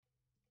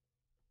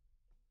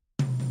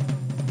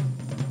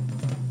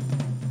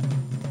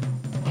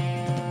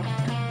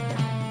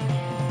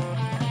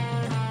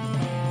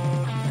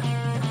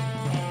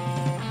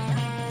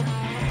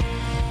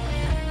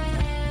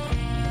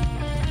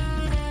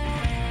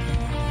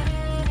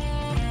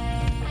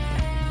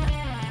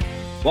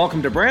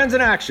Welcome to Brands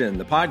in Action,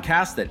 the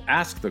podcast that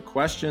asks the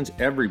questions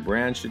every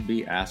brand should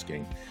be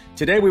asking.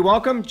 Today we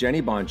welcome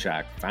Jenny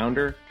Bonchak,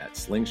 founder at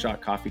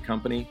Slingshot Coffee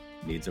Company,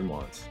 Needs and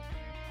Wants.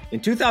 In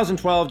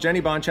 2012,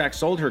 Jenny Bonchak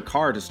sold her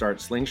car to start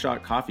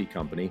Slingshot Coffee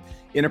Company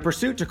in a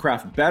pursuit to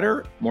craft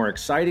better, more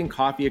exciting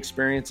coffee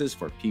experiences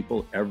for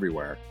people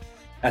everywhere.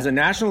 As a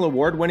national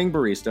award-winning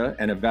barista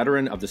and a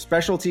veteran of the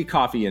specialty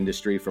coffee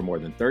industry for more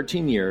than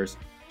 13 years,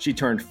 she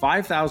turned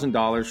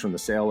 $5,000 from the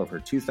sale of her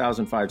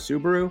 2005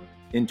 Subaru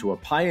into a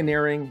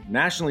pioneering,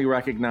 nationally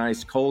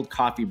recognized cold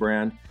coffee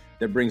brand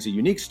that brings a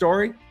unique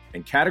story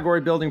and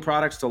category-building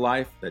products to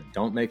life that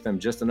don't make them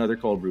just another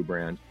cold brew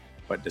brand,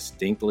 but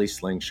distinctly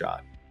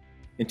Slingshot.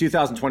 In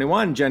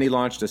 2021, Jenny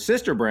launched a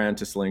sister brand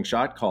to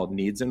Slingshot called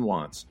Needs and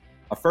Wants,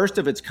 a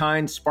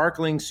first-of-its-kind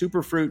sparkling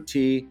superfruit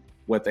tea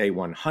with a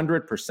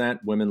 100%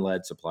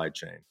 women-led supply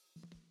chain.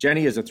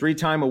 Jenny is a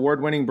 3-time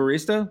award-winning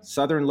barista,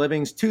 Southern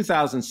Living's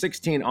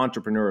 2016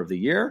 Entrepreneur of the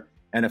Year,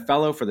 and a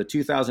fellow for the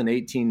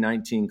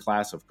 2018-19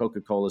 class of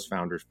Coca-Cola's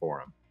Founders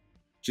Forum.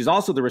 She's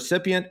also the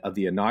recipient of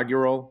the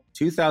inaugural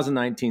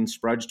 2019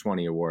 Sprudge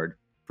 20 Award,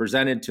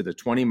 presented to the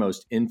 20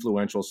 most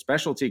influential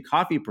specialty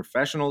coffee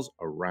professionals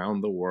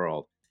around the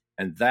world.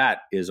 And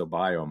that is a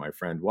bio, my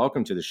friend.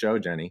 Welcome to the show,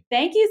 Jenny.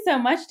 Thank you so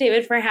much,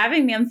 David, for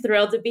having me. I'm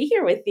thrilled to be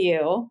here with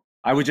you.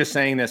 I was just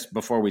saying this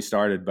before we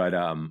started, but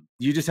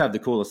you just have the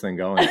coolest thing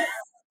going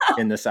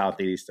in the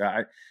Southeast.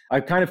 I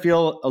kind of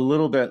feel a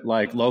little bit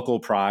like local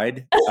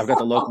pride. I've got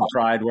the local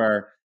pride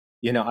where,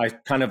 you know, I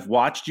kind of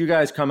watched you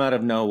guys come out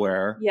of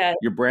nowhere. Yes.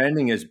 Your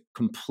branding is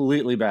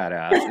completely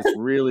badass. It's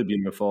really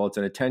beautiful. It's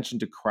an attention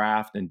to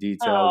craft and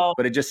detail,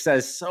 but it just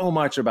says so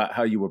much about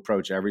how you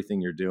approach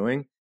everything you're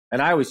doing.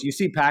 And you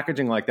see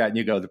packaging like that and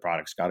you go, the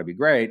product's got to be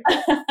great.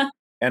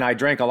 And I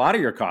drank a lot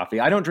of your coffee.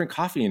 I don't drink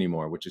coffee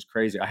anymore, which is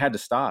crazy. I had to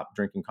stop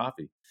drinking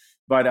coffee.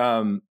 But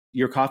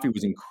your coffee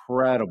was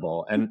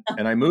incredible. And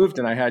I moved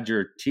and I had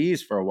your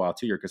teas for a while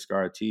too, your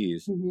Cascara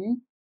teas. Mm-hmm.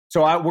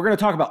 So we're going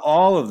to talk about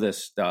all of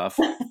this stuff,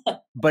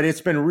 but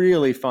it's been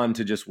really fun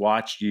to just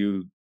watch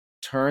you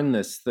turn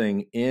this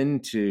thing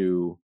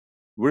into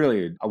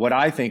really what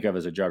I think of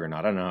as a juggernaut.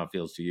 I don't know how it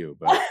feels to you,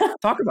 but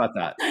talk about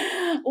that.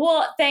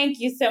 Well, thank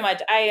you so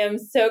much. I am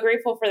so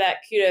grateful for that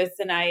kudos.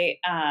 And I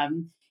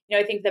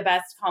think the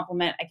best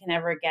compliment I can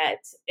ever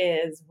get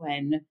is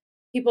when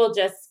people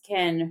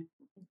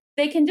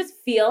they can just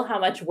feel how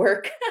much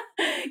work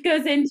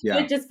goes into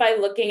it just by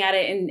looking at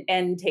it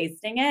and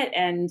tasting it.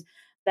 And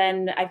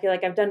then I feel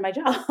like I've done my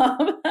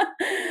job.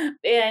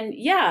 And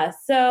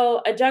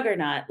so a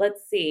juggernaut,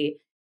 let's see.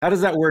 How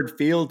does that word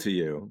feel to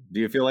you? Do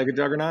you feel like a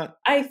juggernaut?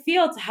 I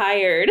feel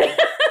tired.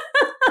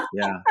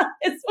 Yeah.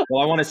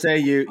 Well, I want to say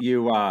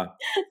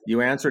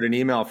you answered an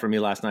email from me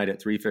last night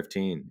at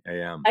 3:15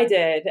 a.m. I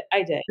did.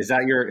 Is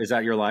that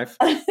your life?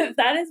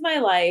 That is my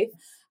life.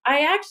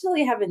 I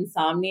actually have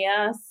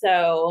insomnia,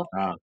 so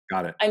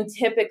got it. I'm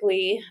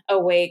typically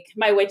awake.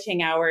 My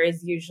witching hour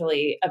is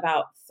usually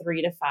about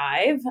 3 to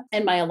 5,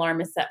 and my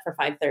alarm is set for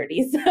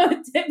 5:30.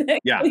 So typically,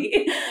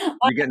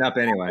 you're getting up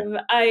anyway.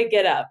 I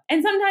get up,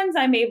 and sometimes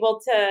I'm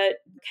able to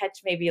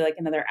catch maybe like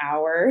another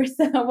hour or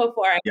so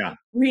before I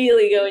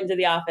really go into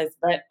the office.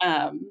 But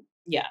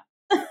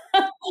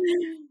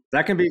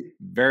that can be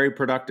very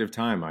productive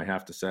time, I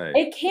have to say.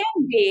 It can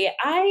be.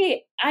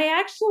 I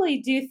actually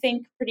do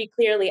think pretty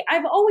clearly.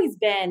 I've always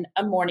been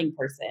a morning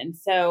person,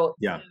 so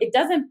it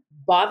doesn't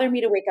bother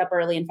me to wake up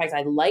early. In fact,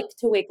 I like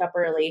to wake up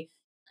early.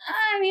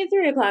 I mean,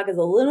 3 o'clock is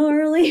a little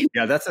early.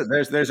 Yeah, that's it.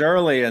 There's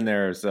early and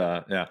there's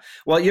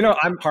Well, you know,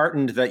 I'm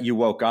heartened that you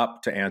woke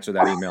up to answer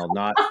that email,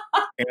 not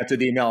answered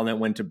the email and then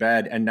went to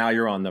bed, and now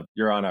you're on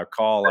a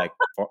call like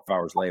 4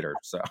 hours later.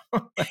 So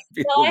well,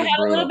 I had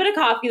a little bit of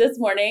coffee this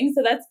morning,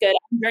 so that's good.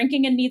 I'm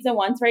drinking a Needs and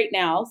Wants right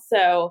now,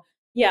 so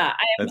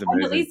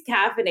I'm at least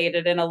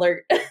caffeinated and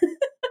alert.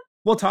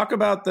 Well, talk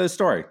about the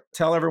story.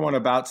 Tell everyone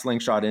about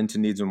Slingshot into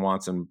Needs and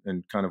Wants and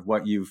kind of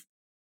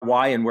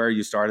why and where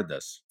you started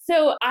this.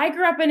 So I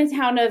grew up in a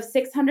town of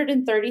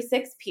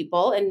 636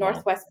 people in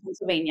Northwest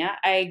Pennsylvania.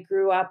 I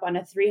grew up on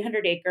a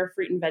 300-acre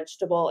fruit and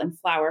vegetable and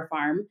flower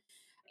farm.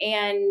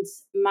 And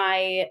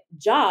my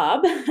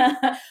job,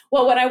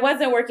 when I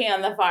wasn't working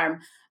on the farm,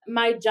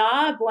 my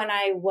job when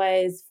I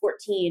was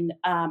 14,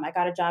 I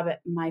got a job at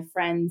my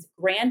friend's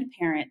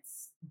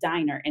grandparents'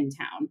 diner in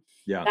town.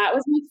 Yeah. That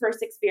was my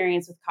first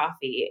experience with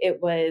coffee.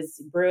 It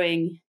was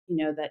brewing,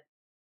 that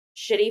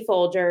shitty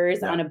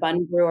Folgers on a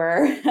bun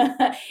brewer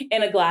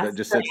in a glass. That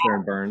just sits there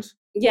and burns.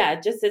 Yeah,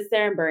 it just sits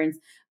there and burns.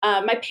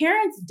 My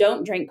parents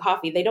don't drink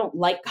coffee. They don't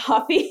like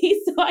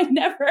coffee. So I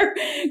never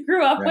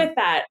grew up with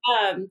that.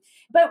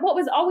 But what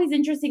was always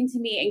interesting to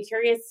me and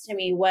curious to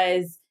me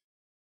was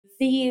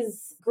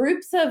these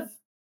groups of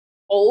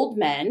old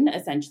men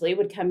essentially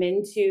would come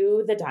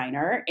into the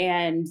diner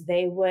and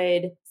they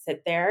would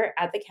sit there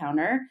at the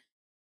counter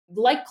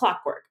like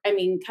clockwork. I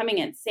mean, coming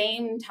in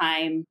same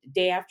time,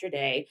 day after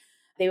day.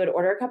 They would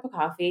order a cup of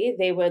coffee.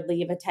 They would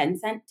leave a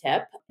 10-cent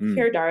tip.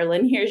 Here,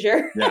 darling, here's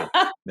your. Yeah.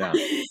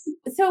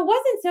 So it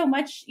wasn't so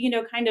much,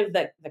 kind of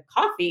the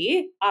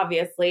coffee,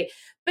 obviously,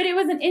 but it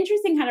was an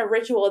interesting kind of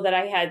ritual that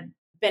I had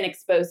been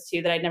exposed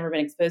to that I'd never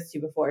been exposed to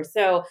before.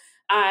 So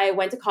I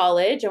went to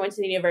college. I went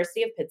to the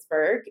University of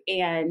Pittsburgh,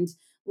 and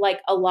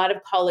like a lot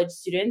of college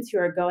students who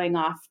are going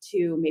off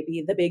to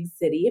maybe the big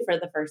city for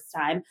the first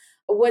time,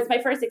 was my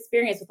first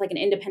experience with like an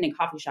independent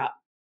coffee shop.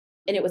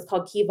 And it was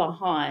called Kiva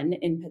Han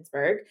in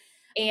Pittsburgh.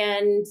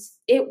 And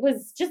it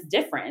was just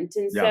different.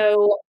 And Yeah.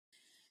 so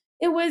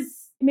it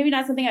was maybe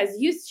not something I was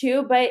used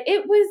to, but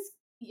it was,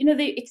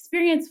 the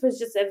experience was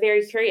just a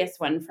very curious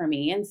one for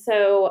me. And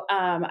so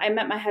I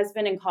met my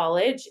husband in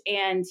college,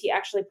 and he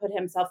actually put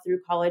himself through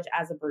college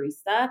as a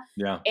barista.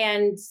 Yeah.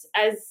 And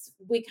as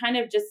we kind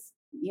of just,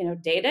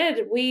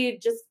 dated, we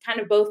just kind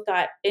of both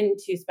got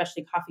into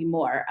specialty coffee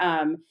more.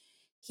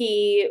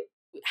 He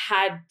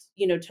had,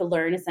 to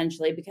learn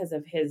essentially because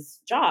of his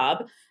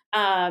job.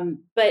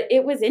 But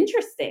it was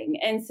interesting.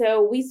 And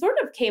so we sort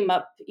of came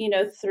up,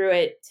 through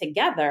it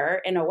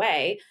together in a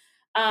way.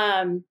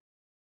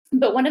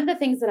 But one of the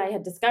things that I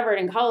had discovered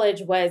in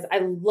college was I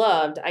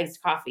loved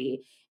iced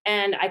coffee,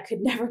 and I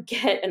could never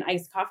get an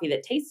iced coffee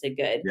that tasted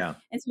good. Yeah.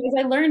 And so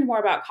as I learned more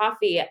about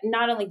coffee,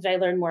 not only did I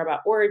learn more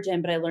about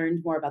origin, but I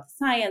learned more about the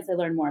science. I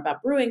learned more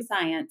about brewing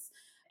science,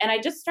 and I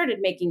just started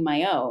making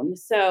my own.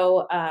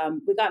 So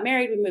we got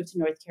married, we moved to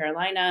North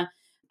Carolina.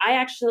 I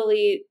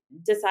actually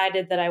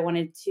decided that I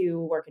wanted to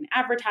work in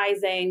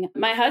advertising.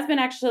 My husband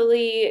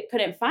actually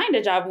couldn't find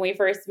a job when we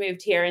first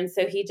moved here, and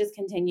so he just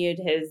continued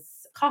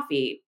his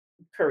coffee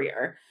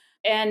career.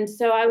 And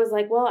so I was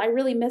like, well, I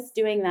really miss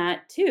doing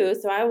that too.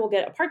 So I will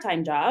get a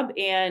part-time job.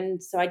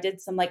 And so I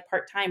did some like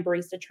part-time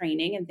barista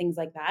training and things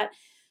like that.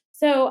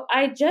 So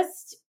I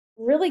just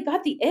really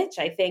got the itch,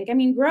 I think. I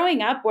mean,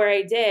 growing up where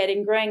I did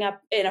and growing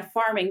up in a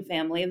farming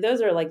family,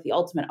 those are like the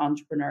ultimate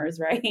entrepreneurs,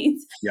 right?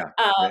 Yeah,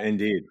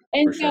 indeed.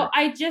 And so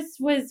I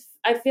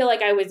feel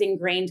like I was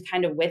ingrained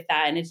kind of with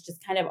that. And it's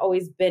just kind of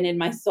always been in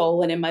my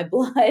soul and in my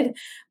blood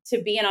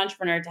to be an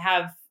entrepreneur, to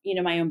have,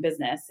 my own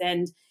business.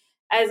 And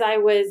as I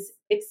was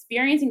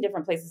experiencing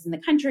different places in the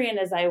country, and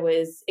as I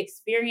was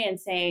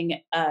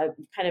experiencing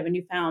kind of a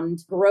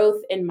newfound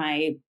growth in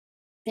my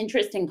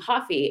interest in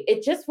coffee,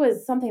 it just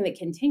was something that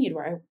continued,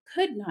 where I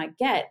could not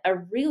get a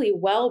really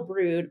well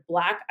brewed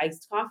black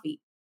iced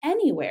coffee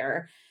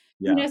anywhere.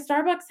 Yeah.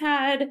 Starbucks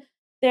had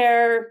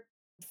their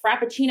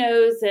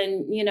frappuccinos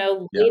and,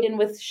 laden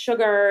with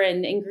sugar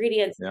and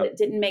ingredients that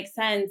didn't make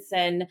sense.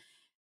 And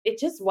it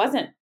just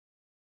wasn't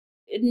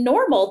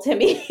normal to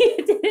me.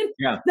 It didn't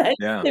make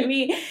sense to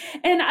me.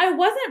 And I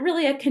wasn't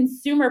really a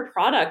consumer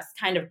products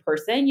kind of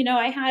person.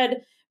 I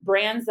had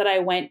brands that I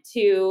went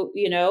to,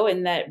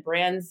 and that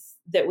brands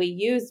that we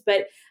used,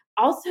 but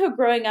also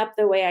growing up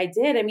the way I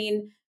did, I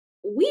mean,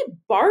 we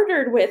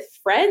bartered with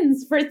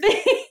friends for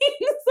things.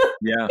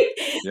 Yeah.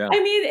 I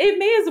mean, it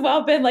may as well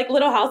have been like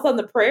Little House on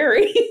the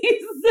Prairie.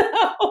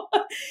 So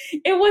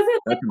it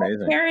wasn't like my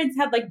parents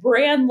had like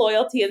brand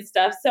loyalty and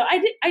stuff. So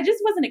I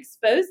just wasn't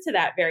exposed to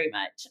that very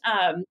much.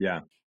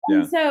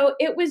 And so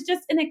it was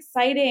just an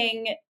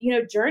exciting,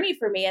 journey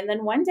for me. And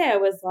then one day I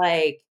was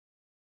like,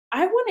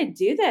 I want to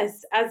do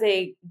this as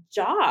a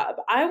job.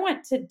 I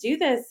want to do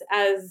this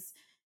as,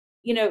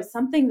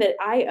 something that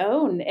I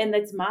own and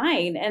that's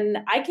mine, and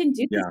I can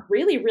do this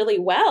really, really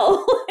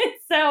well.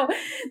 So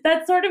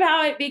that's sort of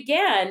how it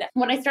began.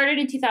 When I started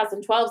in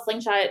 2012,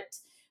 Slingshot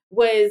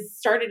was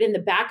started in the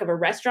back of a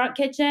restaurant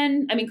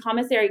kitchen. I mean,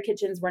 commissary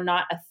kitchens were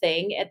not a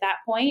thing at that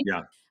point.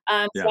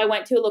 So I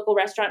went to a local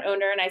restaurant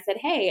owner and I said,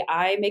 hey,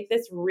 I make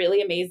this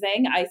really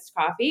amazing iced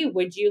coffee.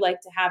 Would you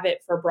like to have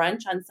it for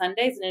brunch on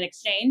Sundays? And in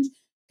exchange,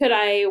 could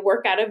I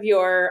work out of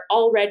your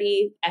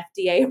already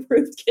FDA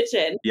approved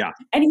kitchen? Yeah.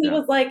 And he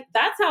was like,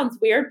 that sounds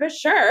weird, but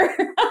sure.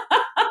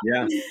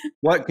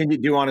 What do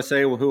you want to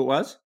say who it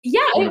was?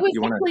 Yeah, it was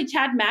actually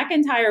Chad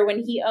McIntyre when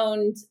he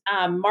owned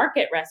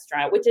Market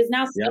Restaurant, which is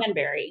now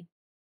Stanberry.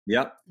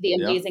 Yep. The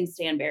amazing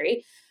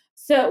Stanberry.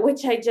 So,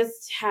 which I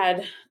just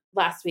had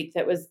last week,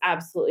 that was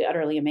absolutely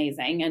utterly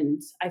amazing.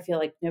 And I feel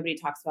like nobody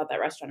talks about that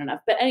restaurant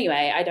enough. But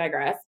anyway, I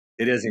digress.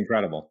 It is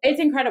incredible. It's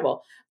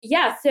incredible.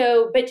 Yeah.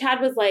 So, but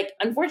Chad was like,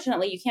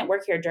 unfortunately, you can't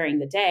work here during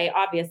the day,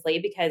 obviously,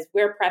 because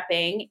we're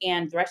prepping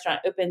and the restaurant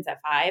opens at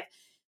 5.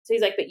 So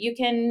he's like, but you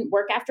can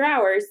work after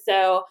hours.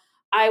 So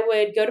I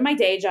would go to my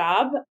day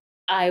job.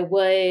 I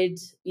would,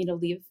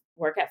 leave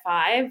work at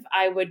 5.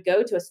 I would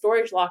go to a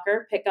storage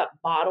locker, pick up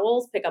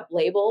bottles, pick up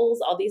labels,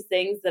 all these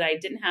things that I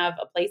didn't have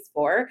a place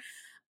for.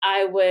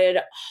 I would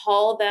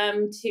haul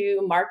them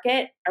to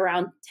market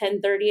around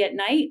 10:30 at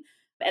night.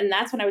 And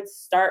that's when I would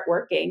start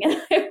working, and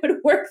I would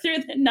work through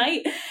the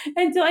night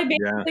until I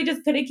basically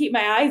just couldn't keep my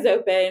eyes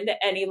open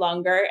any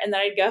longer. And then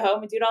I'd go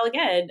home and do it all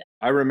again.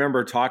 I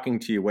remember talking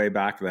to you way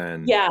back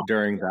then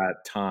during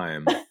that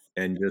time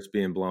and just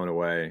being blown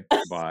away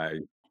by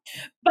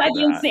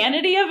the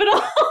insanity of it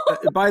all.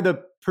 By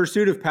the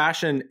pursuit of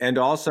passion. And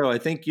also, I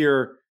think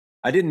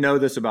I didn't know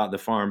this about the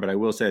farm, but I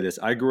will say this.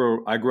 I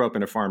grew up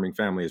in a farming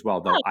family as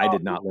well, though I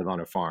did not live on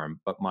a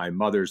farm, but my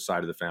mother's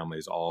side of the family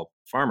is all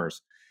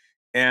farmers.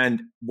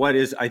 And what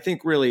is, I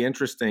think, really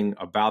interesting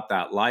about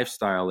that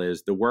lifestyle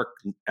is the work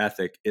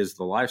ethic is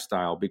the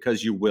lifestyle,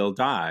 because you will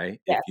die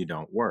if you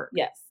don't work.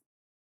 Yes.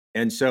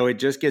 And so it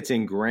just gets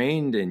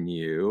ingrained in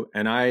you.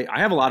 And I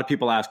have a lot of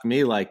people ask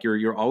me, like,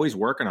 you're always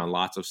working on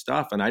lots of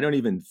stuff. And I don't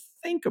even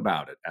think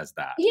about it as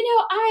that.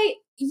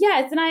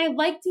 Yes, and I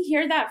like to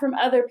hear that from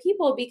other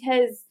people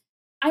because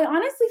I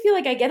honestly feel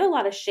like I get a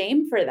lot of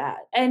shame for that.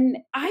 And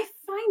I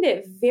find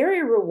it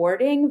very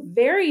rewarding,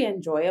 very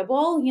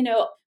enjoyable.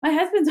 My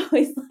husband's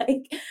always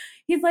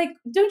he's like,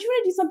 don't you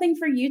want to do something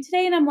for you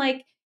today? And I'm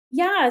like,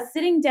 yeah,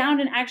 sitting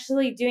down and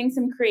actually doing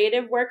some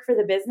creative work for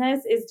the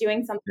business is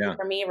doing something Yeah.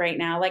 for me right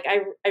now. Like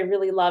I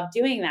really love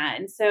doing that.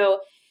 And so,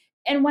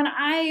 and when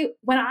I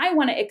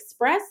want to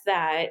express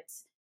that,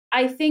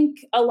 I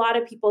think a lot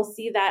of people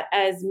see that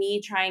as me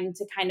trying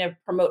to kind of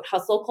promote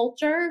hustle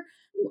culture,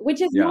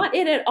 which is Yeah. not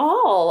it at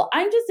all.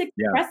 I'm just Yeah.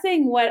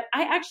 expressing what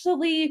I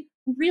actually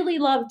really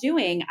love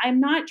doing. I'm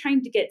not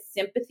trying to get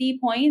sympathy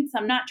points.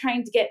 I'm not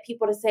trying to get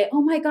people to say,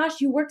 "Oh my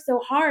gosh, you work so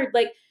hard."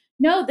 Like,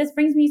 no, this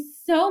brings me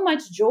so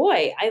much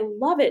joy. I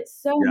love it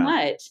so Yeah.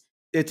 much.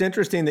 It's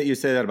interesting that you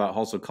say that about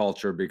hustle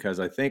culture, because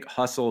I think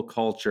hustle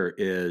culture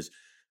is,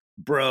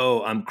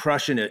 bro, I'm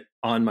crushing it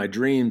on my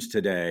dreams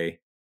today.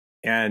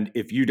 And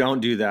if you don't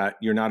do that,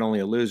 you're not only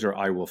a loser,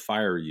 I will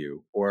fire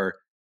you. Or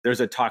there's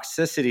a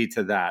toxicity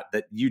to that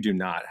you do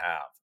not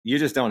have. You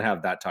just don't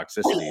have that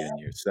toxicity in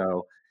you.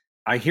 So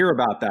I hear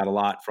about that a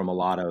lot from a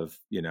lot of,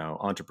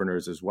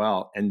 entrepreneurs as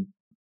well. And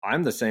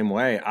I'm the same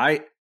way.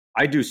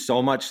 I do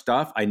so much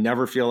stuff. I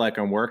never feel like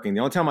I'm working. The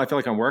only time I feel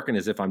like I'm working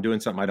is if I'm doing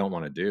something I don't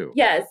want to do.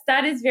 Yes,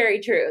 that is very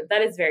true.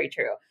 That is very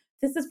true.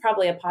 This is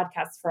probably a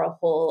podcast for a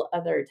whole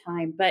other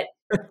time, but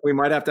We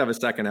might have to have a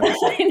second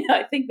episode.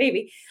 I think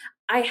maybe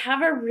I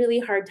have a really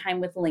hard time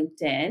with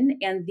LinkedIn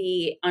and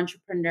the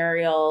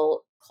entrepreneurial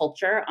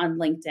culture on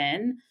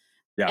LinkedIn.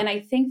 Yeah. And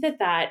I think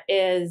that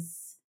is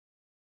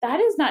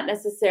not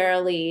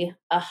necessarily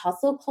a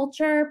hustle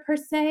culture per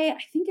se. I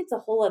think it's a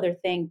whole other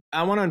thing.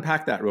 I want to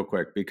unpack that real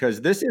quick,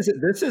 because this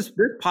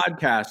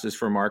podcast is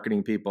for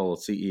marketing people,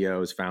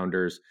 CEOs,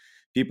 founders,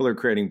 people who are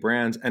creating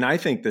brands. And I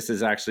think this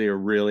is actually a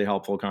really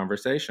helpful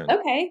conversation.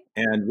 Okay.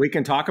 And we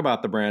can talk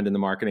about the brand and the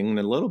marketing in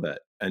a little bit.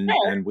 And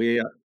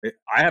Sure.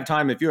 I have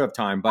time if you have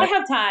time, I but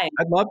have time.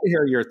 I'd love to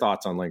hear your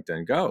thoughts on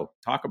LinkedIn. Go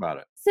talk about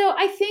it. So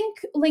I think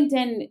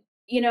LinkedIn,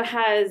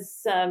 has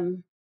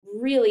some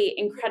really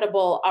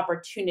incredible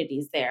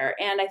opportunities there.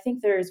 And I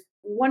think there's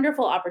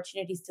wonderful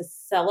opportunities to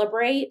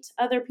celebrate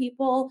other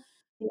people.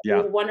 Yeah.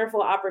 There's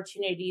wonderful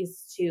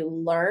opportunities to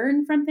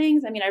learn from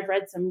things. I mean, I've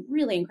read some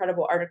really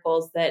incredible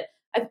articles that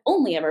I've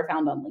only ever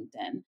found on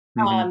LinkedIn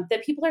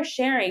that people are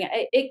sharing.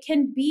 It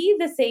can be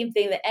the same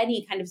thing that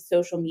any kind of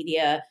social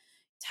media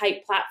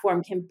type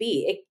platform can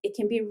be. It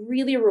can be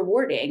really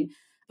rewarding.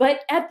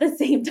 But at the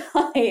same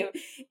time,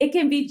 it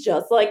can be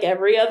just like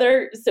every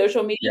other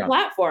social media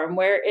platform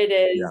where it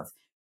is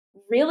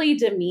really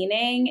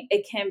demeaning.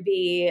 It can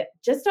be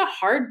just a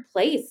hard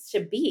place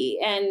to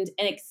be and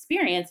an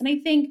experience. And I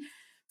think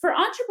for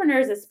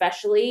entrepreneurs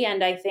especially,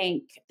 and I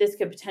think this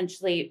could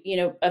potentially,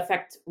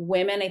 affect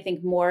women, I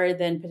think more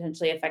than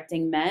potentially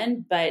affecting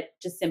men, but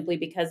just simply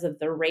because of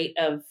the rate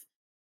of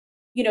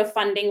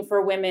funding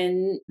for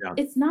women,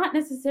 it's not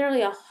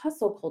necessarily a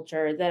hustle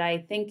culture that I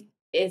think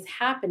is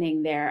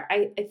happening there.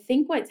 I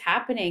think what's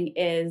happening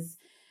is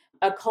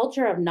a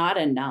culture of not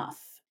enough.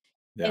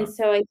 And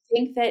so I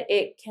think that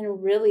it can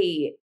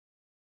really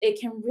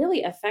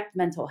affect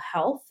mental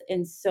health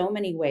in so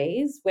many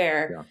ways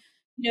where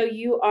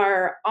you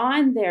are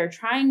on there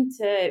trying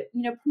to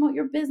promote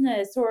your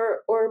business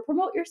or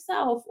promote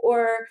yourself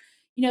or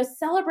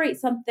celebrate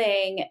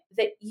something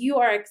that you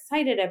are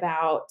excited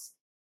about.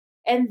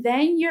 And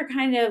then you're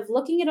kind of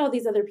looking at all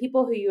these other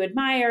people who you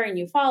admire and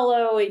you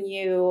follow and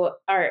you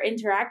are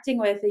interacting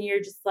with, and you're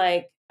just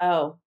like,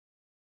 oh,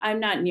 I'm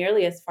not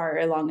nearly as far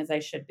along as I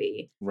should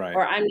be. Right.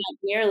 Or I'm not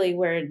nearly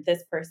where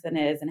this person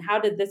is. And how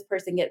did this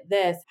person get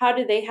this? How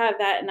did they have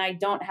that and I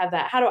don't have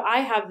that? How do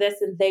I have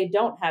this and they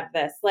don't have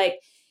this? Like,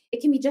 it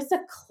can be just a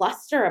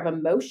cluster of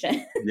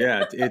emotion.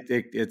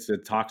 It's a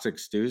toxic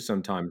stew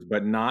sometimes,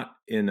 but not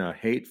in a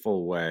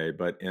hateful way,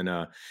 but in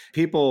a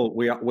people,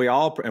 we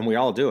all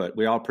do it.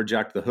 We all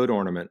project the hood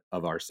ornament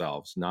of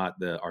ourselves, not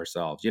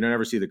ourselves. You don't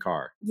ever see the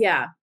car.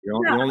 Yeah. You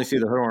only see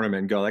the hood ornament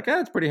and go like,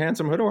 it's pretty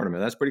handsome hood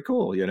ornament. That's pretty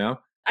cool,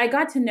 I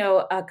got to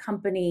know a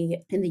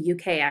company in the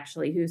UK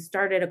actually who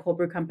started a cold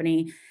brew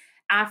company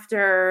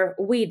after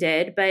we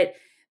did, but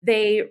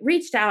they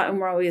reached out and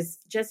were always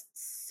just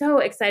so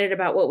excited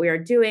about what we were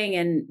doing.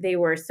 And they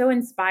were so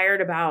inspired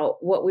about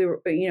what we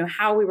were,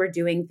 how we were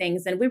doing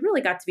things. And we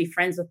really got to be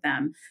friends with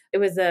them. It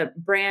was a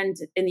brand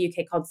in the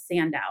UK called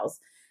Sandals,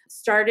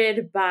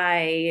 started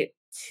by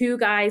two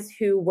guys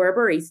who were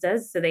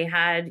baristas. So they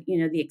had,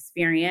 the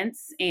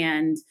experience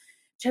and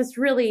just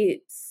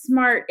really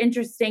smart,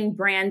 interesting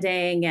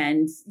branding.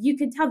 And you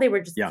could tell they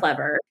were just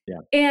clever. Yeah.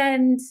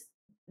 And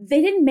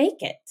they didn't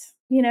make it,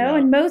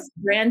 and most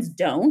brands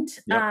don't.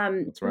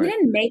 That's right. They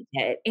didn't make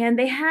it. And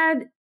they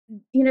had,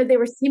 they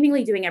were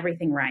seemingly doing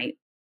everything right.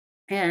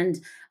 And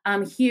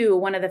Hugh,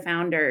 one of the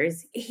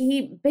founders,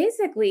 he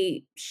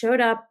basically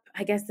showed up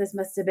I guess this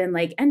must have been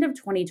like end of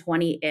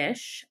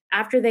 2020-ish,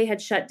 after they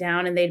had shut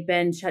down and they'd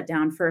been shut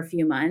down for a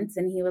few months.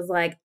 And he was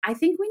like, I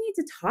think we need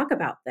to talk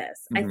about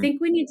this. I Hmm.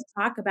 think we need to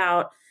talk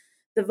about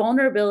the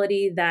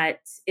vulnerability that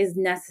is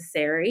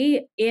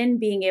necessary in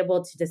being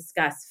able to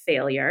discuss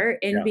failure,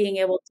 in Yeah. being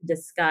able to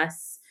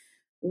discuss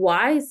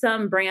why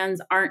some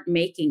brands aren't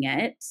making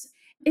it.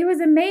 It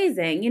was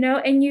amazing,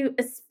 and you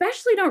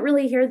especially don't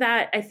really hear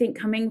that, I think,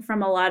 coming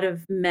from a lot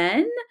of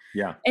men.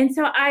 Yeah. And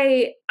so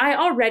I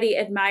already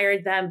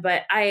admired them,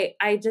 but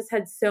I just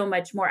had so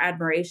much more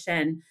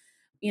admiration,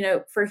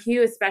 for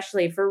Hugh,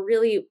 especially for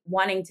really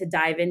wanting to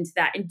dive into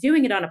that and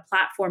doing it on a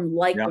platform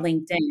like Yeah.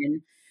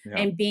 LinkedIn, Yeah.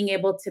 and being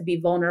able to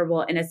be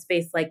vulnerable in a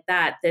space like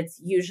that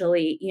that's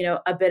usually,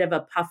 a bit of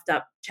a puffed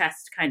up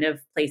chest kind of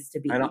place to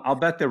And be. I'll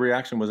bet the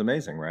reaction was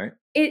amazing, right?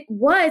 It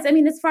was, I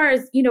mean, as far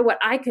as, what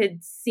I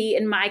could see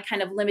in my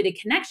kind of limited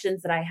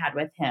connections that I had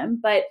with him,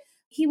 but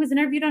he was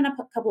interviewed on a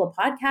couple of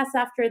podcasts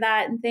after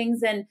that and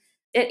things. And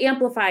it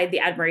amplified the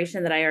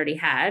admiration that I already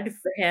had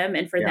for him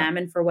and for Yeah. them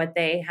and for what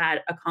they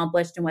had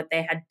accomplished and what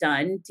they had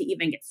done to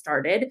even get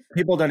started.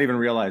 People don't even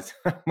realize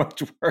how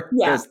much work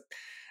Yeah.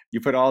 you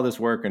put all this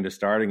work into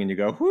starting and you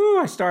go, whoo,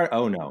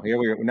 oh no,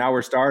 now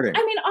we're starting.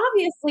 I mean,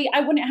 obviously,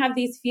 I wouldn't have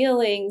these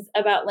feelings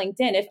about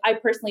LinkedIn if I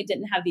personally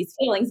didn't have these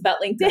feelings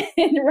about LinkedIn,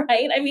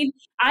 right? I mean,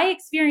 I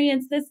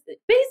experience this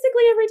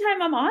basically every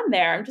time I'm on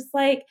there. I'm just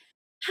like,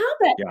 how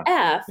the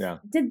Yeah. F Yeah.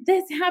 did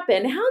this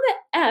happen? How the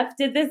F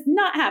did this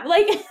not happen?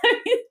 Like,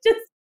 it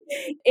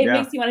Yeah.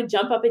 makes you want to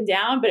jump up and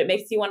down, but it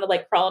makes you want to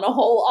like crawl in a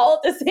hole all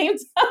at the same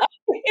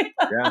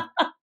time. Yeah.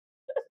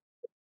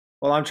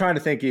 Well, I'm trying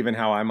to think even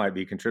how I might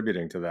be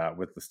contributing to that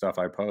with the stuff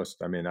I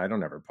post. I mean, I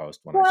don't ever post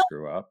when I Well,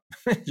 screw up.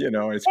 I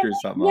screw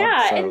something up.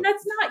 yeah, and So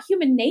that's not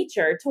human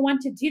nature to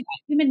want to do that.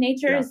 Human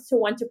nature yeah, is to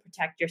want to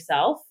protect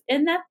yourself,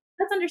 and that's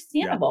yeah,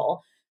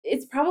 understandable.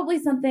 It's probably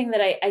something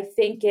that I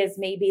think is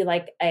maybe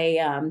like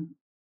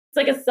it's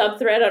like a sub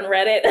thread on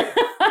Reddit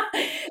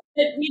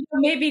that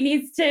maybe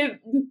needs to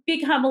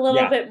become a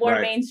little yeah, bit more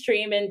right.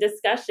 mainstream in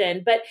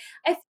discussion. But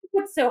I think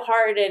what's so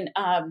hard, and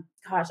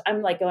gosh,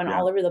 I'm like going Yeah.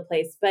 all over the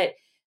place, but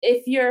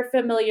if you're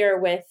familiar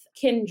with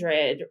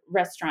Kindred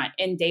Restaurant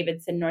in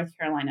Davidson, North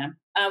Carolina,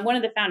 one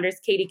of the founders,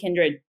 Katie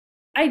Kindred,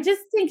 I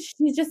just think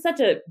she's just such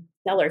a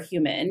stellar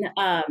human.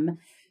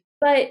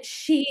 But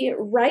she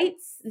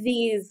writes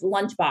these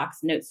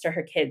lunchbox notes to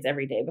her kids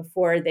every day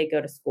before they go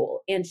to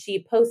school. And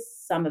she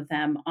posts some of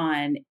them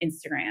on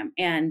Instagram.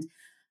 And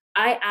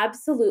I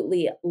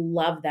absolutely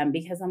love them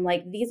because I'm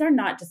like, these are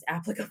not just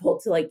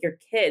applicable to like your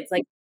kids.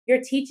 Like,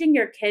 you're teaching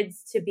your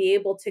kids to be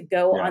able to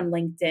go Yeah. on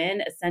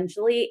LinkedIn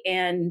essentially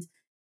and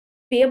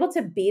be able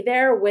to be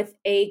there with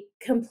a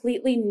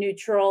completely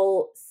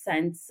neutral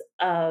sense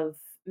of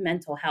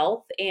mental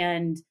health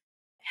and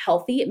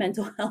healthy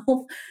mental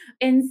health,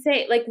 and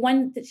say, like,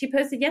 one that she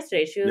posted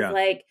yesterday, she was Yeah.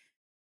 like,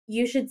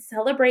 you should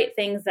celebrate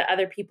things that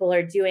other people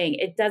are doing.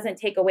 It doesn't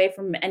take away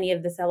from any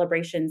of the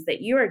celebrations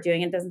that you are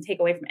doing. It doesn't take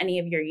away from any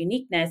of your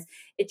uniqueness.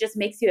 It just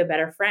makes you a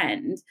better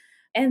friend.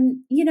 And,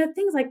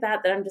 things like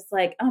that, that I'm just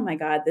like, oh my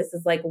God, this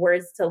is like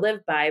words to live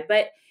by.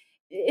 But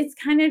it's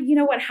kind of,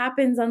 what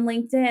happens on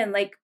LinkedIn.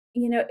 Like,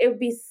 it would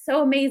be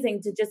so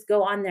amazing to just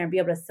go on there and be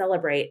able to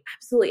celebrate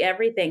absolutely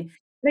everything.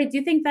 But I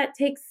do think that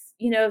takes,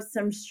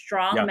 some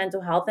strong Yeah.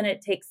 mental health, and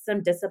it takes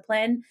some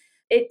discipline.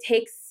 It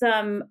takes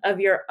some of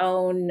your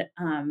own,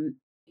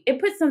 it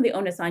puts some of the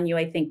onus on you,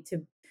 I think,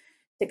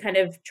 to kind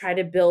of try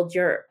to build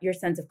your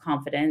sense of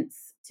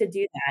confidence to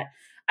do that.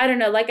 I don't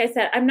know, like I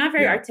said, I'm not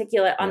very Yeah.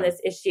 articulate on Yeah.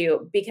 this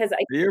issue because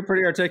You're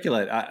pretty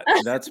articulate.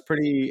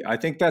 I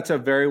think that's a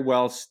very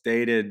well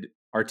stated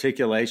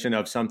articulation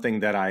of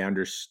something that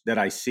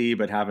I see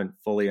but haven't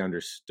fully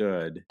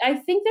understood. I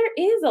think there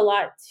is a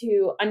lot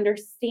to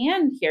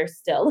understand here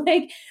still.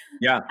 Like,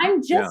 Yeah.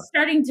 I'm just Yeah.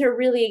 starting to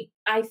really,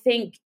 I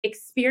think,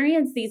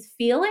 experience these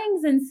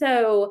feelings. And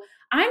so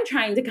I'm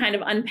trying to kind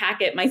of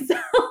unpack it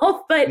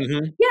myself. But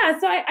Mhm. yeah,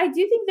 so I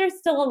do think there's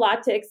still a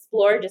lot to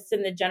explore just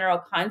in the general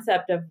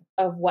concept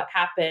of what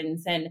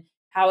happens and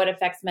how it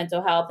affects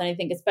mental health. And I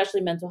think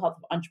especially mental health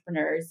of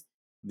entrepreneurs.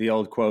 The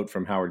old quote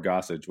from Howard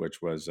Gossage,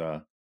 which was,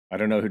 I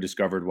don't know who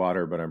discovered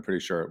water, but I'm pretty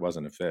sure it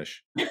wasn't a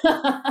fish.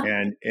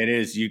 And it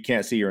is, you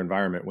can't see your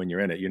environment when you're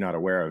in it. You're not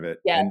aware of it.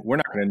 Yeah. And we're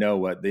not going to know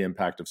what the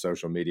impact of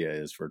social media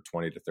is for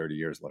 20 to 30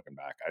 years looking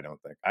back. I don't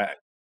think.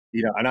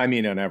 And I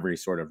mean in every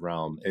sort of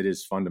realm, it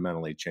is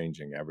fundamentally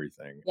changing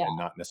everything, Yeah. and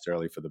not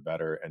necessarily for the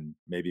better, and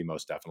maybe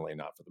most definitely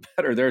not for the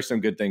better. There are some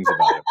good things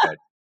about it, but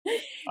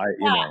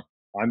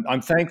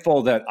I'm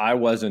thankful that I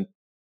wasn't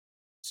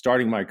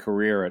starting my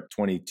career at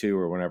 22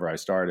 or whenever I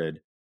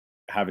started,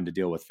 having to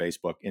deal with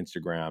Facebook,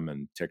 Instagram,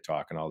 and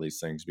TikTok and all these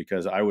things,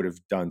 because I would have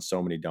done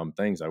so many dumb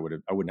things. I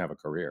wouldn't have a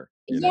career.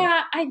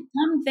 Yeah, I've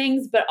done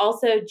things, but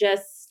also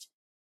just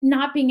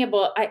not being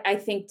able, I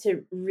think,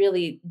 to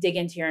really dig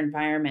into your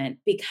environment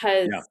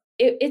because Yeah.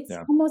 it's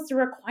Yeah. almost a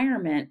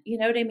requirement, you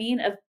know what I mean,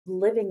 of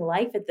living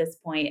life at this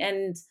point.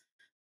 And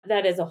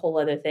That is a whole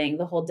other thing,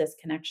 the whole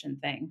disconnection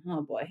thing.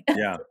 Oh boy.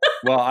 Yeah.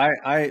 Well,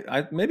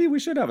 I maybe we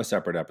should have a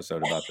separate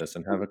episode about this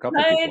and have a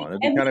couple people Right? on. It'd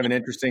be And kind of an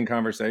interesting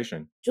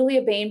conversation.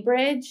 Julia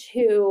Bainbridge,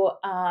 who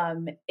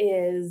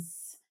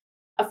is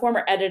a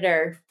former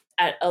editor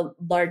at a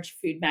large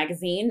food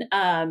magazine,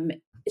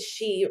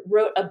 she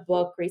wrote a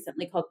book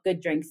recently called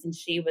Good Drinks, and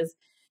she was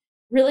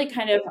really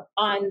kind of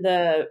on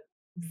the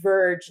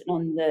verge,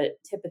 on the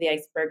tip of the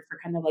iceberg for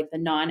kind of like the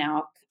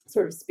non-alc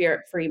sort of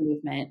spirit-free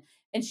movement.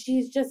 And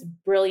she's just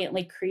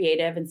brilliantly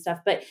creative and stuff.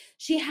 But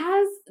she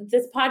has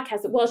this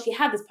podcast. Well, she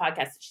had this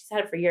podcast, she's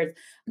had it for years,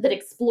 that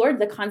explored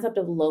the concept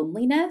of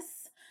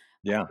loneliness.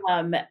 Yeah.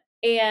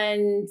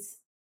 And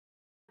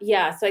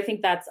yeah, so I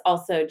think that's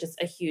also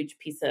just a huge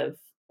piece of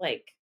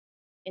like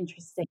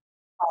interesting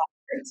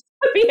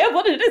to be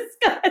able to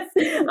discuss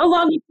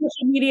along with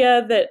social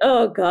media that,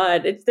 oh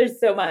God, there's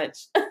so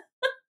much.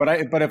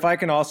 But if I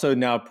can also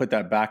now put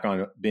that back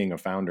on being a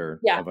founder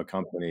of a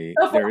company,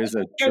 there is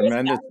a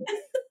tremendous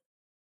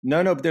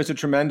there's a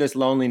tremendous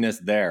loneliness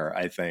there,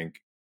 I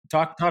think.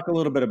 Talk a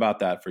little bit about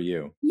that for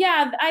you.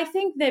 Yeah, I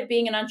think that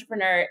being an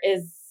entrepreneur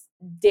is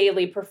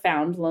daily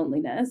profound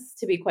loneliness,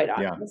 to be quite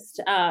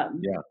honest.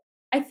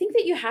 I think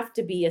that you have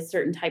to be a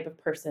certain type of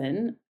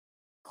person,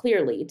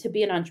 clearly, to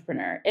be an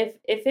entrepreneur. If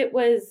it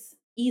was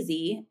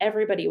easy,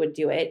 everybody would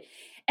do it.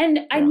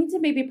 And I need to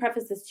maybe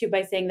preface this too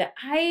by saying that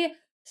I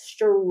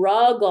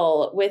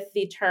struggle with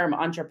the term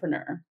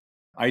entrepreneur.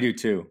 I do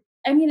too.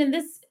 I mean, and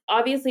this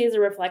obviously is a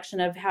reflection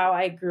of how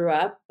I grew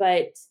up,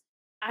 but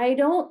I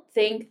don't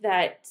think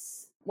that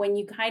when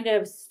you kind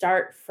of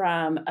start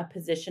from a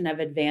position of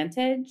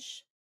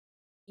advantage,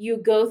 you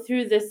go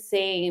through the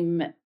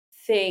same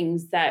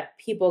things that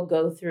people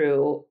go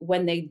through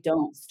when they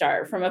don't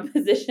start from a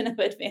position of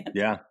advantage.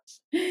 Yeah.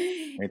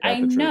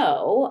 I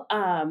know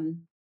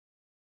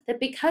that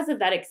because of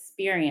that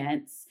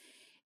experience,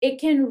 it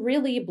can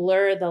really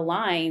blur the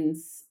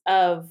lines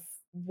of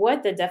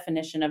what the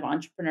definition of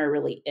entrepreneur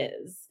really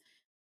is.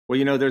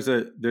 Well, there's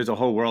a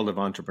whole world of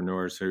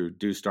entrepreneurs who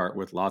do start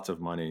with lots of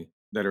money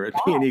that are at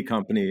P&E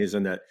companies,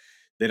 and that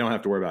they don't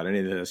have to worry about any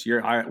of this.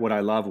 What I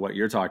love what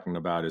you're talking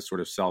about is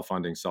sort of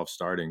self-funding,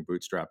 self-starting,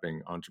 bootstrapping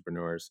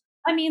entrepreneurs.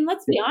 I mean,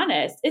 let's be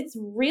honest. It's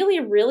really,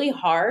 really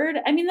hard.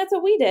 I mean, that's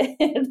what we did.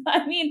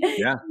 I mean,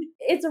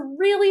 it's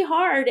really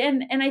hard.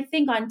 And I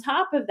think on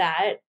top of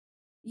that,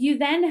 you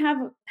then have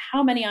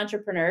how many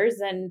entrepreneurs,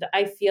 and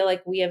I feel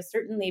like we have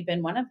certainly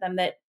been one of them,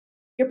 that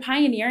you're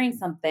pioneering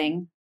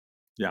something.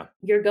 Yeah.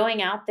 You're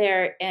going out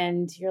there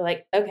and you're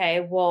like,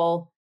 okay,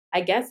 well,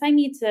 I guess I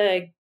need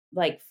to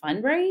like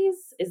fundraise.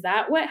 Is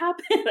that what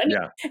happened? I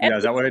mean,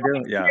 is that what I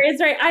do? Yeah.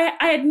 Right.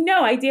 I had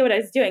no idea what I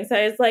was doing. So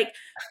I was like,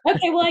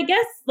 okay, well, I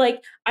guess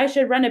like I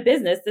should run a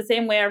business the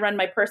same way I run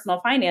my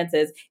personal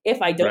finances.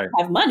 If I don't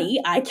have money,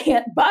 I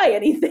can't buy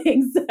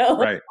anything.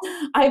 So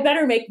I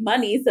better make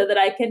money so that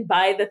I can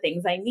buy the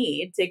things I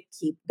need to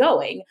keep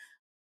going.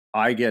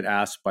 I get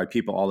asked by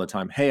people all the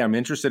time, hey, I'm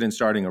interested in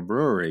starting a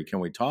brewery. Can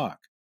we talk?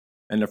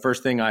 And the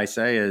first thing I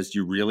say is, do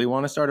you really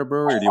want to start a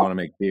brewery, or do you want to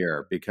make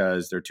beer?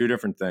 Because they're two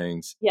different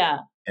things. Yeah.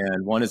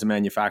 And one is a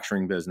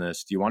manufacturing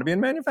business. Do you want to be in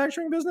a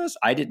manufacturing business?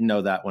 I didn't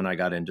know that when I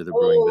got into the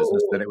brewing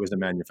business, that it was a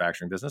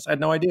manufacturing business. I had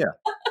no idea.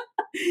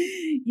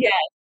 Yeah.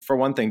 For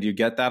one thing, do you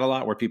get that a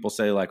lot where people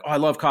say like, oh, I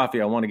love coffee,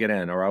 I want to get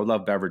in, or I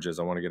love beverages,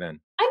 I want to get in?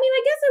 I mean,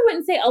 I guess I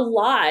wouldn't say a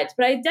lot,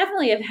 but I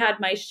definitely have had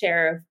my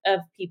share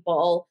of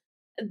people.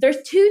 There's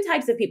two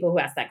types of people who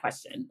ask that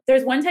question.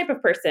 There's one type of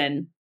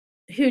person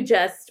who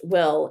just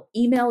will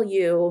email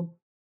you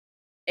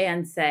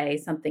and say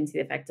something to the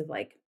effect of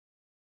like,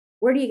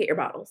 where do you get your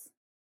bottles?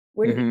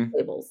 Where do you get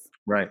labels?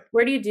 Right.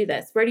 Where do you do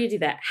this? Where do you do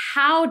that?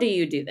 How do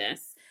you do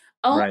this?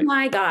 Oh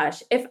my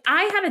gosh. If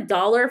I had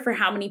 $1 for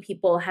how many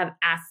people have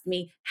asked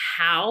me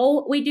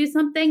how we do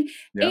something,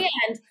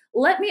 and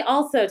let me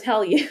also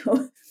tell you,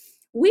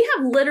 we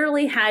have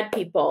literally had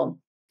people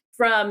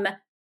from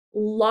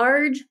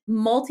large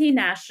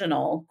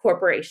multinational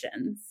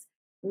corporations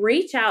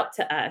reach out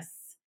to us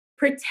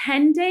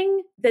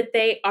pretending that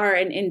they are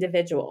an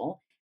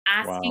individual,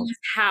 asking us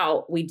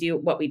how we do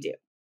what we do.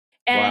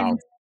 And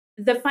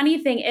the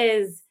funny thing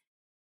is,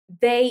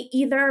 they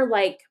either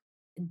like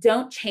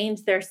don't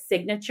change their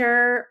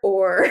signature,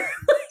 or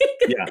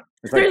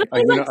it's like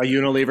a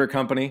Unilever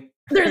company.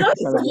 There's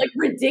also some like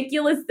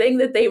ridiculous thing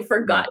that they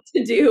forgot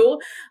to do.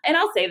 And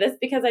I'll say this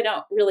because I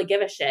don't really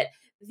give a shit.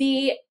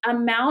 The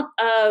amount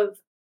of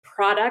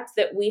product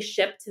that we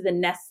ship to the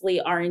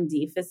Nestle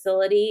R&D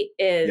facility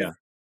is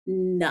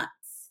nuts.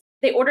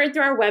 They order it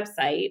through our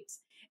website.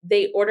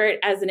 They order it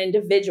as an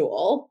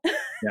individual.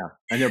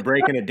 And they're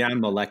breaking it down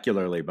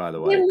molecularly, by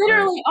the way. They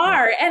literally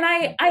are. And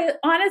I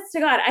honest to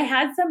God, I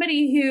had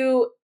somebody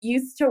who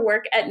used to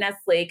work at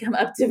Nestle come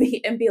up to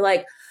me and be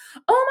like,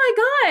 oh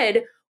my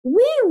God,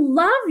 we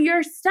love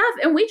your stuff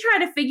and we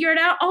try to figure it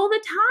out all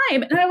the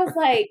time. And I was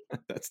like,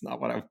 that's not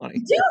what I want to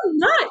do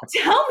not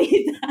tell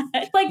me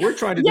that. Like, we're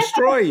trying to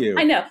destroy you.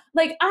 I know.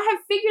 Like, I have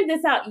figured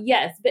this out,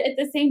 yes. But at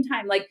the same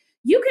time, like,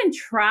 you can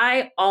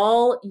try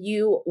all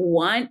you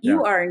want.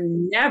 You are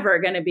never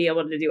going to be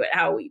able to do it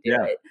how we do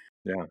it.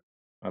 Yeah.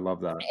 I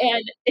love that.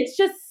 And it's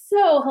just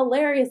so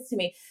hilarious to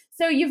me.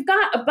 So you've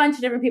got a bunch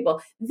of different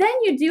people. Then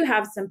you do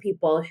have some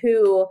people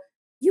who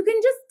you can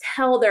just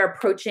tell they're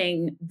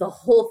approaching the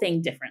whole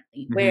thing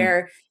differently, Mm-hmm.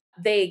 where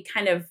they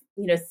kind of,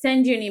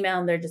 send you an email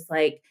and they're just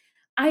like,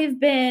 I've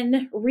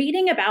been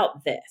reading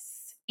about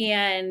this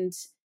and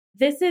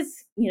this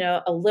is,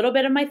 a little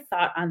bit of my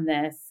thought on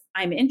this.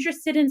 I'm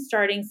interested in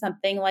starting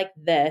something like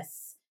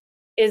this.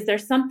 Is there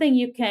something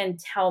you can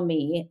tell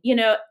me?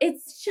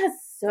 It's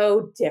just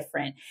so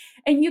different.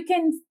 And you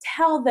can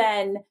tell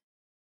then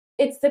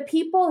it's the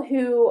people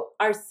who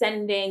are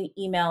sending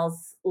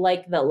emails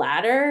like the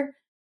latter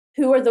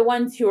who are the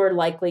ones who are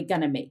likely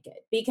going to make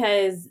it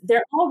because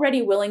they're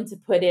already willing to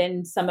put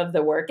in some of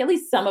the work, at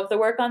least some of the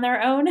work on their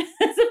own,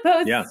 as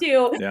opposed Yeah.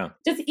 to Yeah.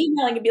 just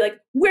emailing and be like,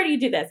 where do you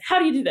do this? How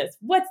do you do this?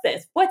 What's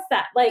this? What's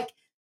that? Like,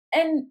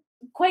 and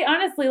quite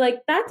honestly,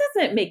 like that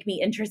doesn't make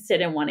me interested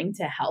in wanting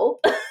to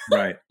help,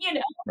 Right. you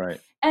know? Right.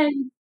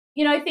 And,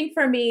 I think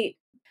for me,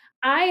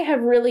 I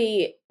have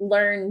really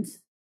learned,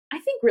 I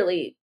think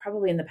really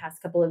probably in the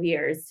past couple of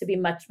years to be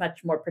much,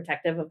 much more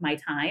protective of my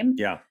time.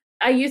 Yeah.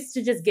 I used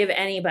to just give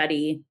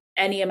anybody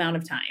any amount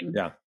of time.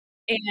 Yeah.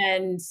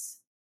 And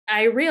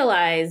I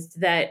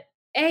realized that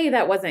A,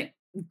 that wasn't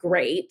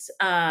great.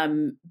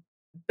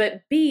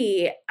 But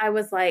B, I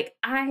was like,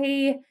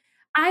 I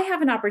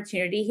have an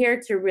opportunity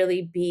here to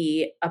really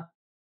be a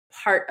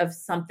part of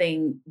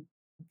something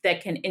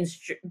that can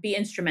be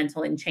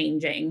instrumental in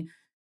changing,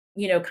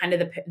 kind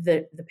of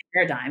the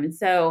paradigm. And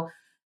so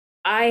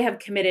I have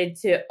committed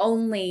to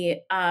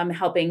only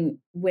helping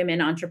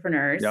women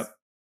entrepreneurs. Yep.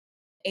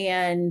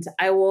 And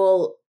I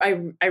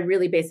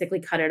really basically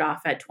cut it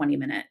off at 20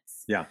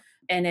 minutes. Yeah.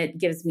 And it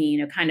gives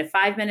me, kind of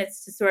 5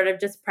 minutes to sort of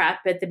just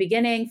prep at the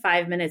beginning,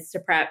 5 minutes to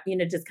prep,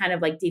 just kind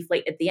of like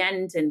deflate at the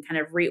end and kind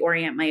of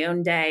reorient my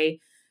own day.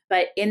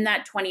 But in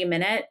that 20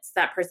 minutes,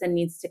 that person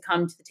needs to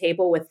come to the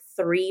table with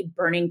 3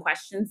 burning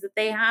questions that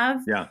they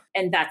have. Yeah.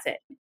 And that's it.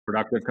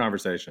 Productive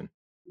conversation.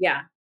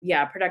 Yeah.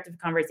 Yeah. Productive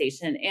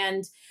conversation.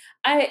 And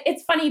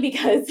it's funny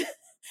because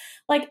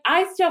like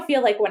I still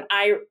feel like when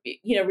I,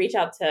 reach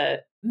out to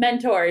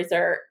mentors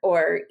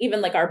or even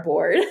like our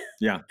board,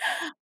 yeah,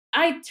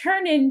 I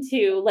turn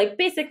into like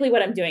basically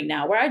what I'm doing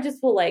now, where I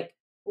just will like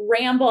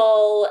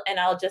ramble and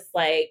I'll just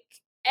like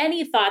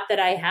any thought that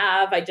I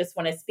have, I just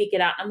want to speak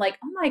it out. I'm like,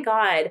 oh my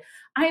God,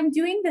 I'm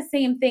doing the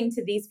same thing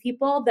to these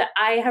people that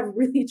I have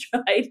really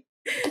tried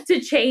to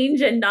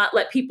change and not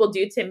let people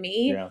do to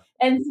me. Yeah.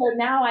 And so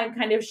now I'm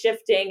kind of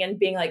shifting and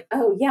being like,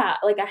 oh yeah,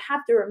 like I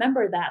have to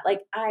remember that.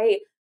 Like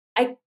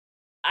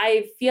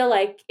I feel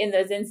like in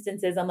those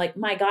instances, I'm like,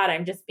 my God,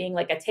 I'm just being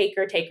like a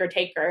taker,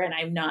 and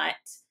I'm not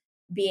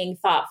being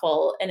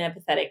thoughtful and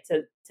empathetic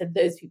to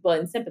those people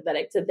and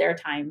sympathetic to their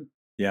time.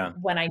 Yeah.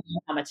 When I know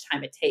how much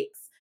time it takes.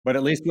 But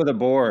at least with a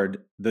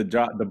board,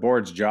 the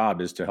board's job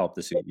is to help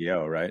the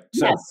CEO, right?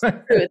 Yes,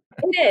 it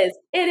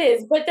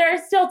is. But there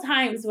are still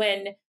times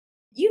when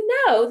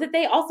that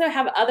they also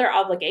have other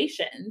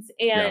obligations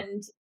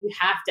and you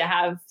have to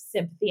have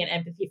sympathy and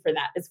empathy for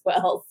that as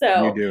well.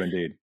 So you do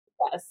indeed.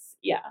 Yes.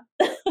 Yeah.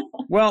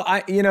 Well,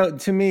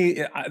 to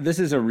me, this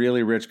is a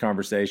really rich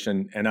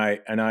conversation, and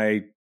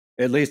I,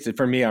 at least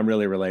for me, I'm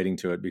really relating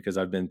to it because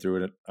I've been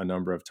through it a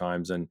number of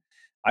times, and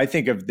I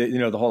think of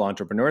the whole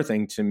entrepreneur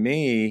thing. To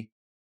me,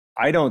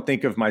 I don't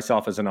think of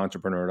myself as an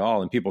entrepreneur at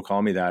all, and people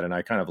call me that, and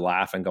I kind of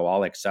laugh and go,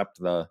 "I'll accept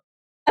the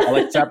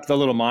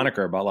little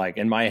moniker," but like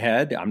in my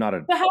head, I'm not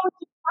a. So how would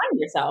you define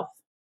yourself?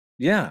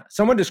 Yeah,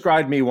 someone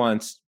described me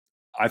once.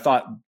 I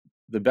thought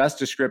the best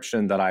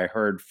description that I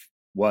heard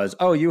was,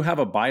 "Oh, you have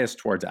a bias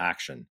towards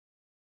action.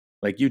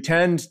 Like you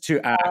tend to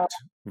act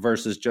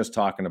versus just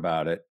talking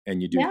about it,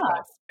 and you do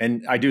stuff."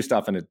 And I do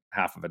stuff, and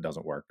half of it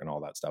doesn't work, and all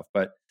that stuff.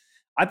 But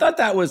I thought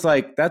that was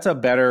like that's a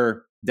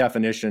better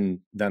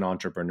definition than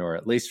entrepreneur,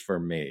 at least for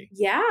me.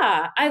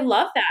 Yeah, I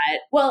love that.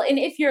 Well, and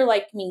if you're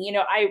like me,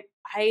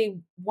 I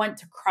want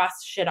to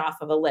cross shit off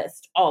of a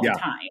list all the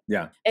time.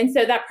 Yeah. And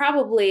so that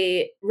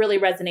probably really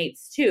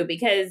resonates too,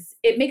 because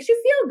it makes you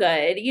feel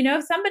good.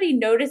 If somebody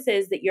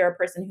notices that you're a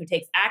person who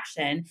takes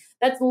action,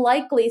 that's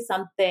likely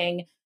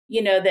something,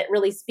 that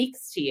really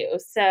speaks to you.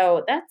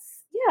 So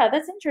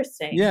that's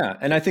interesting. Yeah.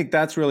 And I think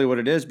that's really what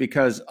it is,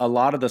 because a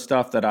lot of the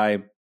stuff that I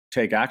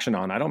take action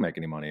on, I don't make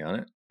any money on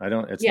it.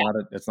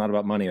 It's not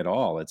about money at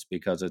all. It's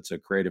because it's a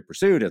creative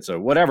pursuit. It's a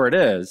whatever it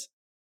is.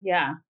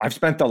 Yeah. I've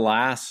spent the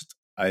last,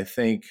 I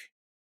think,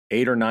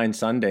 8 or 9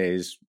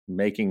 Sundays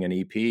making an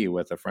EP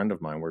with a friend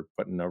of mine. We're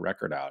putting a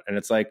record out, and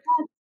it's like,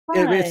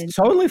 it's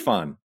totally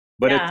fun,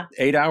 but it's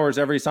 8 hours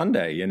every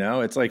Sunday.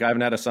 It's like I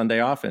haven't had a Sunday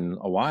off in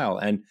a while.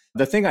 And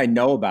the thing I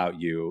know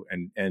about you,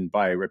 and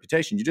by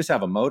reputation, you just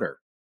have a motor.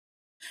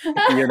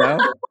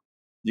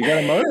 You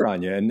got a motor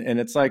on you, and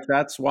it's like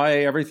that's why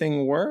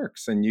everything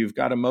works. And you've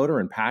got a motor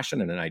and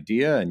passion and an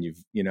idea, and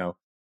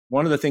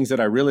one of the things that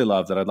I really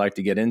love that I'd like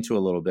to get into a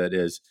little bit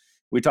is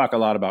we talk a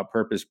lot about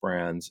purpose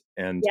brands.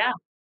 And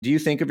do you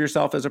think of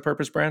yourself as a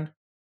purpose brand?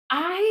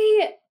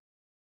 I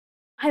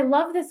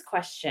love this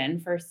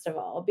question, first of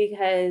all,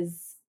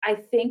 because I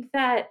think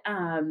that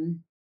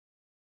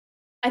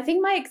I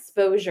think my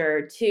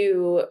exposure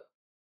to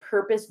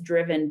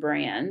purpose-driven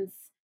brands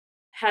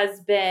has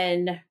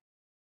been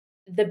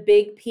the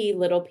big P,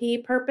 little p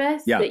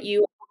purpose Yeah. that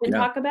you often Yeah.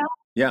 talk about,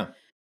 Yeah.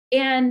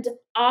 and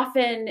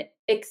often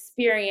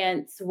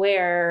experience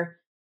where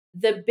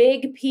the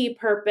big P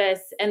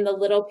purpose and the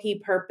little p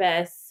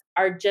purpose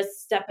are just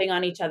stepping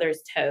on each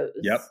other's toes.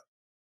 Yep.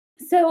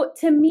 So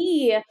to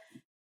me,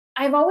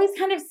 I've always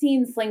kind of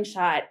seen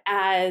Slingshot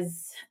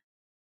as,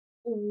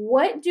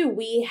 what do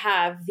we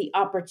have the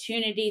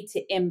opportunity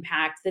to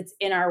impact that's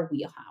in our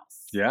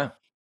wheelhouse? Yeah.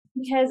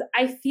 Because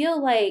I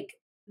feel like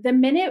the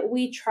minute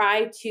we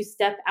try to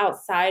step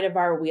outside of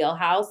our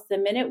wheelhouse, the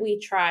minute we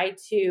try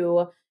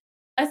to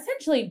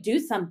essentially do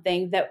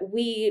something that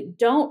we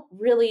don't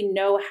really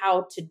know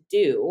how to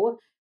do,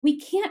 we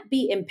can't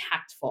be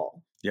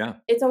impactful. Yeah.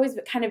 It's always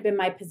kind of been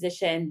my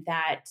position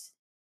that,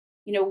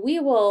 we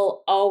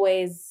will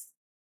always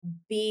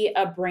be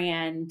a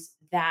brand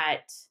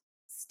that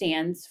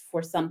stands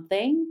for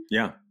something,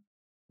 Yeah.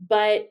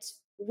 but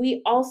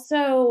we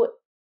also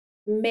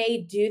may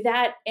do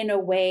that in a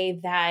way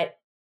that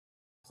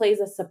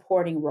plays a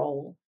supporting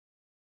role.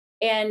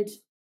 And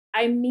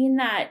I mean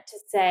that to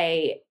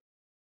say,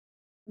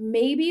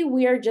 maybe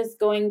we're just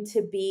going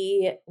to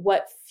be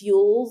what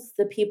fuels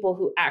the people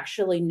who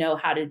actually know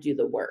how to do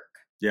the work.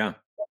 Yeah.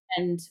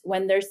 And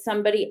when there's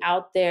somebody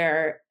out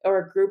there or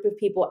a group of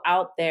people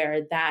out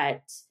there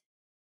that,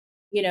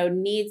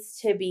 needs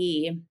to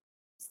be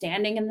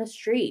standing in the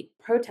street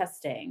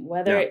protesting,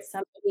 whether Yeah. it's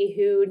somebody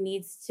who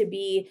needs to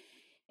be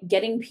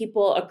getting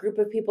people, a group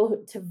of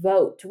people to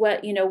vote,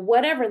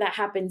 whatever that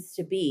happens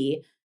to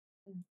be,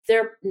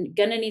 they're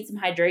going to need some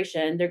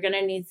hydration. They're going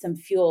to need some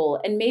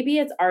fuel. And maybe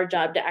it's our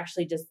job to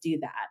actually just do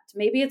that.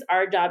 Maybe it's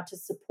our job to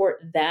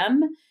support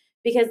them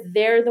because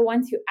they're the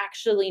ones who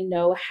actually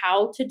know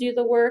how to do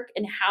the work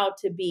and how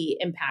to be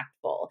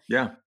impactful.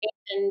 Yeah.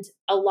 And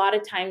a lot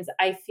of times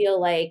I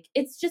feel like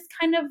it's just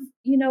kind of,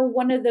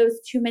 one of those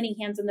too many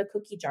hands in the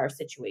cookie jar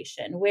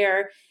situation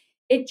where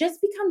it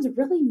just becomes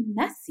really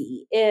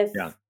messy if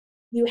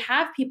you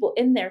have people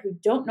in there who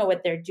don't know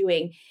what they're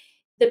doing.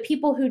 The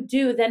people who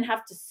do then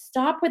have to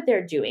stop what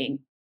they're doing,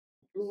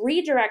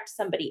 redirect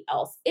somebody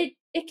else. It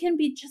can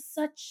be just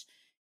such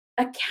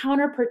a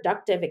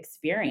counterproductive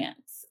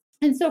experience.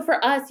 And so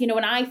for us,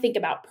 when I think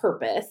about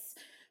purpose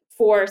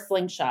for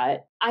Slingshot,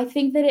 I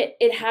think that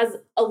it has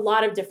a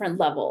lot of different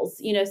levels.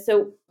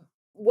 So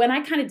when I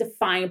kind of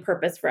define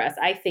purpose for us,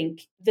 I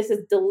think this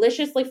is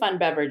deliciously fun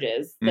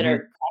beverages that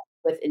are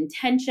with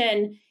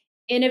intention,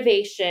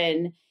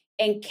 innovation,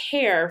 and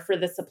care for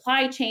the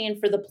supply chain,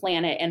 for the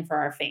planet, and for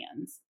our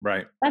fans.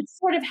 Right. That's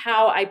sort of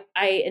how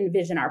I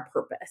envision our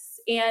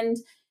purpose. And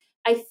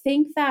I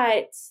think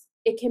that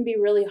it can be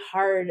really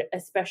hard,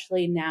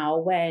 especially now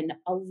when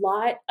a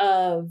lot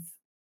of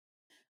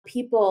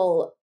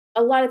people,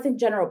 a lot of the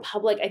general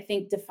public, I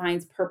think,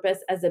 defines purpose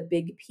as a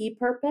big P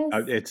purpose.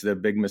 It's the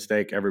big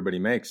mistake everybody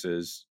makes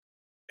is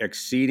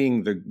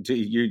exceeding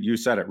you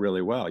said it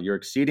really well. You're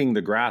exceeding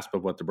the grasp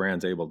of what the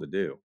brand's able to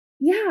do.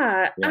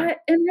 Yeah. I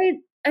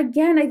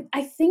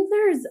think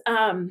there's,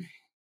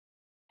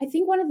 I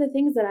think one of the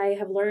things that I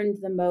have learned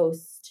the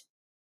most,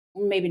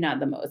 maybe not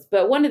the most,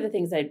 but one of the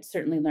things I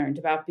certainly learned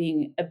about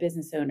being a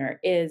business owner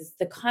is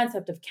the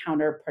concept of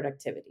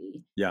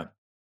counterproductivity. Yeah.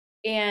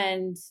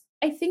 And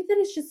I think that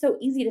it's just so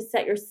easy to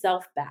set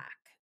yourself back.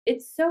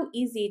 It's so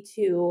easy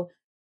to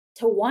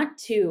want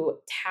to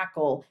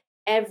tackle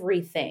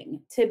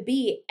everything, to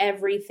be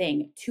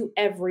everything to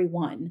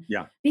everyone.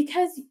 Yeah.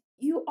 Because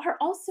you are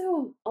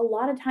also a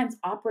lot of times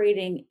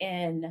operating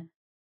in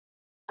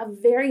a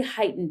very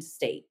heightened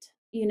state.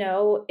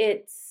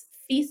 It's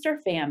feast or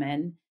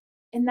famine,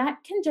 and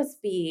that can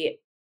just be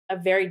a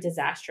very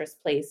disastrous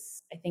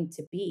place, I think,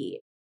 to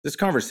be. This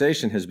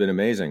conversation has been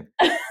amazing.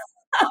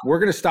 We're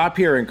going to stop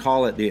here and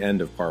call it the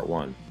end of part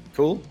 1.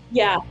 Cool?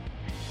 Yeah.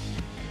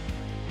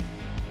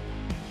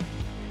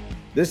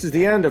 This is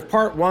the end of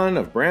part 1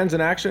 of Brands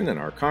in Action and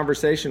our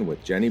conversation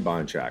with Jenny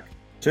Bonchak.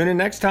 Tune in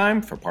next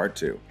time for part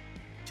 2.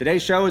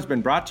 Today's show has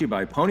been brought to you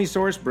by Pony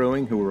Source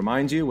Brewing, who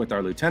reminds you with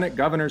our Lieutenant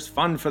Governor's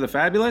Fun for the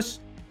Fabulous,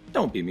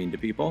 don't be mean to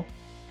people.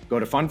 Go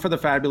to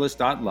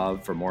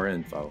funforthefabulous.love for more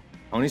info.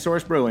 Pony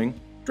Source Brewing,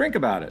 drink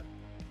about it.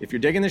 If you're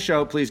digging the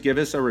show, please give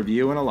us a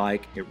review and a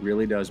like. It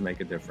really does make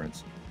a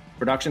difference.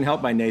 Production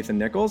help by Nathan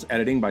Nichols,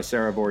 editing by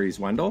Sarah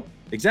Voorhees-Wendell,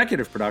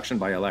 executive production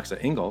by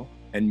Alexa Engel,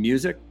 and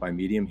music by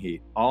Medium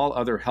Heat. All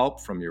other help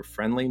from your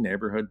friendly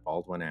neighborhood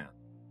Baldwin Ann.